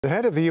The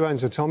head of the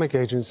UN's atomic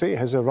agency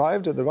has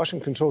arrived at the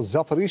Russian-controlled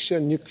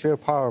Zaporizhzhia nuclear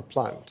power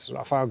plant.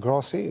 Rafael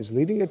Grossi is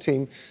leading a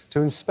team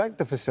to inspect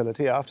the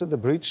facility after the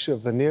breach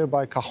of the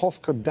nearby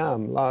Kakhovka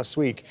Dam last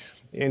week.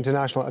 The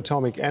International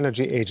Atomic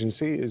Energy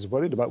Agency is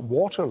worried about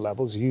water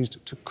levels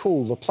used to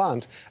cool the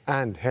plant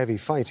and heavy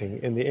fighting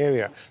in the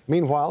area.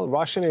 Meanwhile,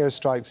 Russian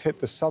airstrikes hit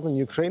the southern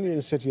Ukrainian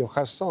city of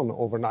Kherson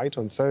overnight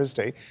on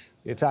Thursday.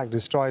 The attack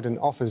destroyed an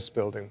office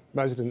building.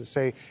 Residents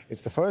say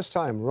it's the first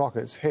time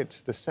rockets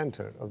hit the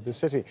center of the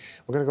city.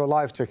 We're going to go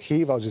live to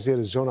Kyiv. Al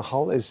Jazeera's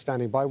Jonah is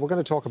standing by. We're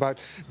going to talk about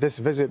this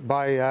visit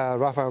by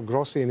Rafael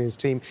Grossi and his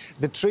team.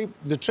 The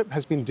trip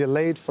has been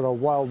delayed for a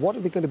while. What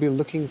are they going to be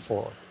looking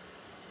for?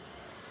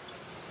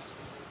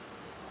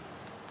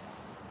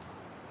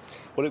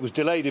 Well, it was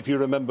delayed, if you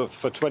remember,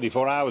 for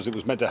 24 hours. It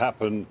was meant to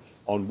happen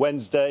on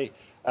Wednesday,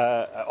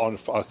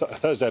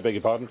 Thursday, I beg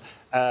your pardon,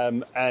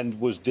 and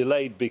was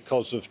delayed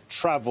because of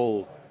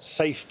travel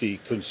safety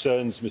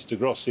concerns. Mr.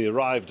 Grossi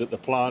arrived at the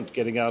plant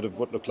getting out of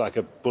what looked like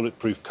a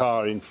bulletproof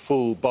car in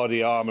full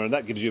body armour, and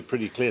that gives you a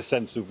pretty clear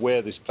sense of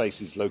where this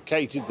place is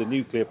located. The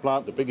nuclear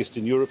plant, the biggest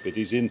in Europe, it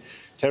is in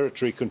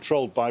territory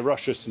controlled by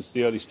Russia since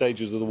the early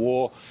stages of the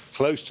war,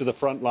 close to the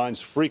front lines,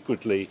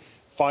 frequently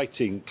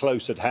fighting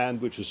close at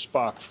hand, which has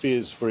sparked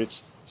fears for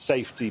its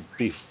safety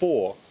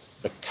before.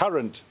 The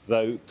current,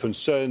 though,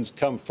 concerns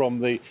come from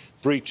the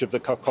breach of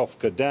the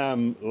Kakhovka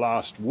Dam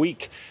last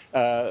week.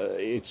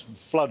 Its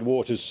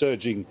floodwaters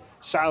surging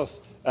south,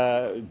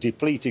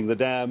 depleting the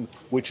dam,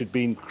 which had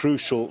been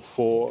crucial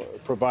for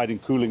providing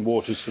cooling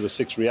waters to the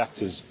 6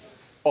 reactors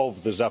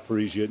of the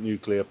Zaporizhzhia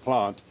nuclear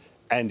plant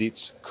and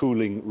its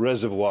cooling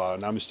reservoir.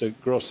 Now, Mr.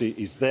 Grossi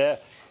is there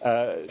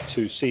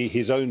to see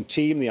his own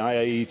team, the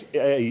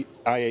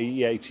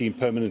IAEA team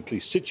permanently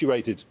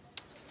situated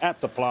at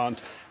the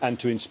plant, and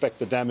to inspect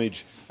the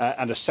damage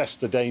and assess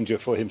the danger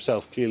for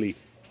himself. Clearly,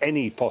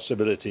 any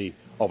possibility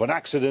of an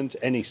accident,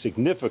 any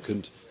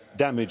significant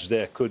damage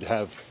there could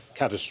have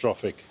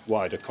catastrophic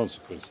wider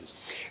consequences.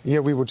 Yeah,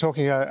 we were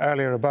talking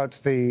earlier about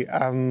the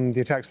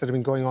attacks that have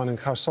been going on in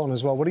Kherson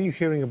as well. What are you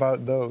hearing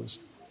about those?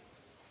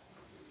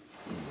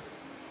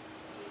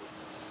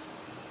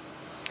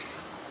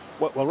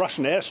 Well,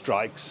 Russian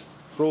airstrikes,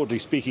 broadly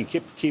speaking,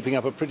 keeping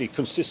up a pretty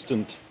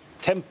consistent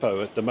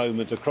tempo at the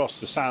moment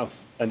across the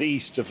south and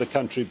east of the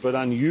country, but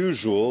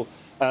unusual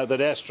that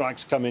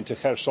airstrikes come into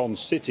Kherson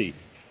city.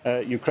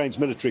 Ukraine's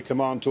military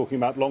command talking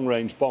about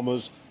long-range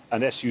bombers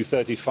and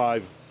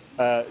Su-35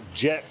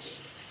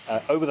 jets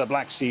over the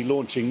Black Sea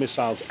launching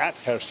missiles at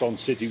Kherson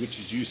city, which,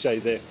 as you say,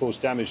 they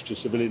caused damage to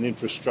civilian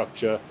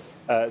infrastructure.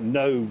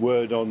 No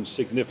word on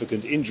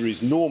significant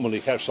injuries. Normally,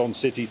 Kherson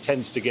city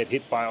tends to get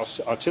hit by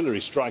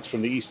artillery strikes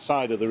from the east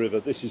side of the river.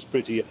 This is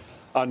pretty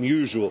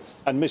unusual.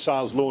 And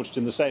missiles launched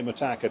in the same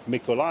attack at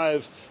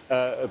Mykolaiv,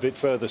 a bit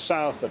further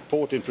south, at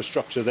port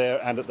infrastructure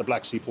there, and at the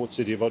Black Sea port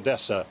city of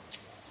Odessa,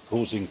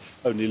 causing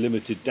only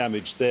limited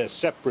damage there.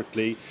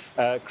 Separately,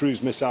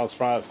 cruise missiles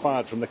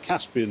fired from the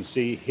Caspian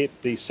Sea hit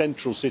the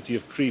central city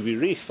of Kryvyi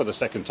Rih for the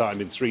second time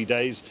in 3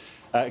 days.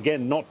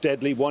 Again, not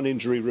deadly, 1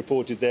 injury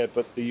reported there,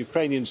 but the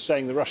Ukrainians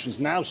saying the Russians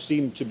now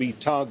seem to be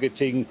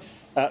targeting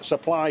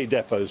supply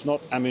depots, not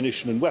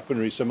ammunition and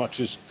weaponry so much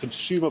as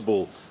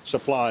consumable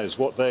supplies,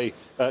 what they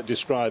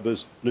describe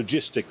as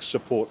logistics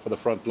support for the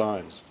front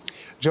lines.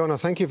 Jonah,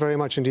 thank you very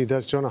much indeed.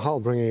 That's Jonah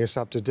bringing us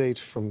up to date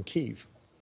from Kyiv.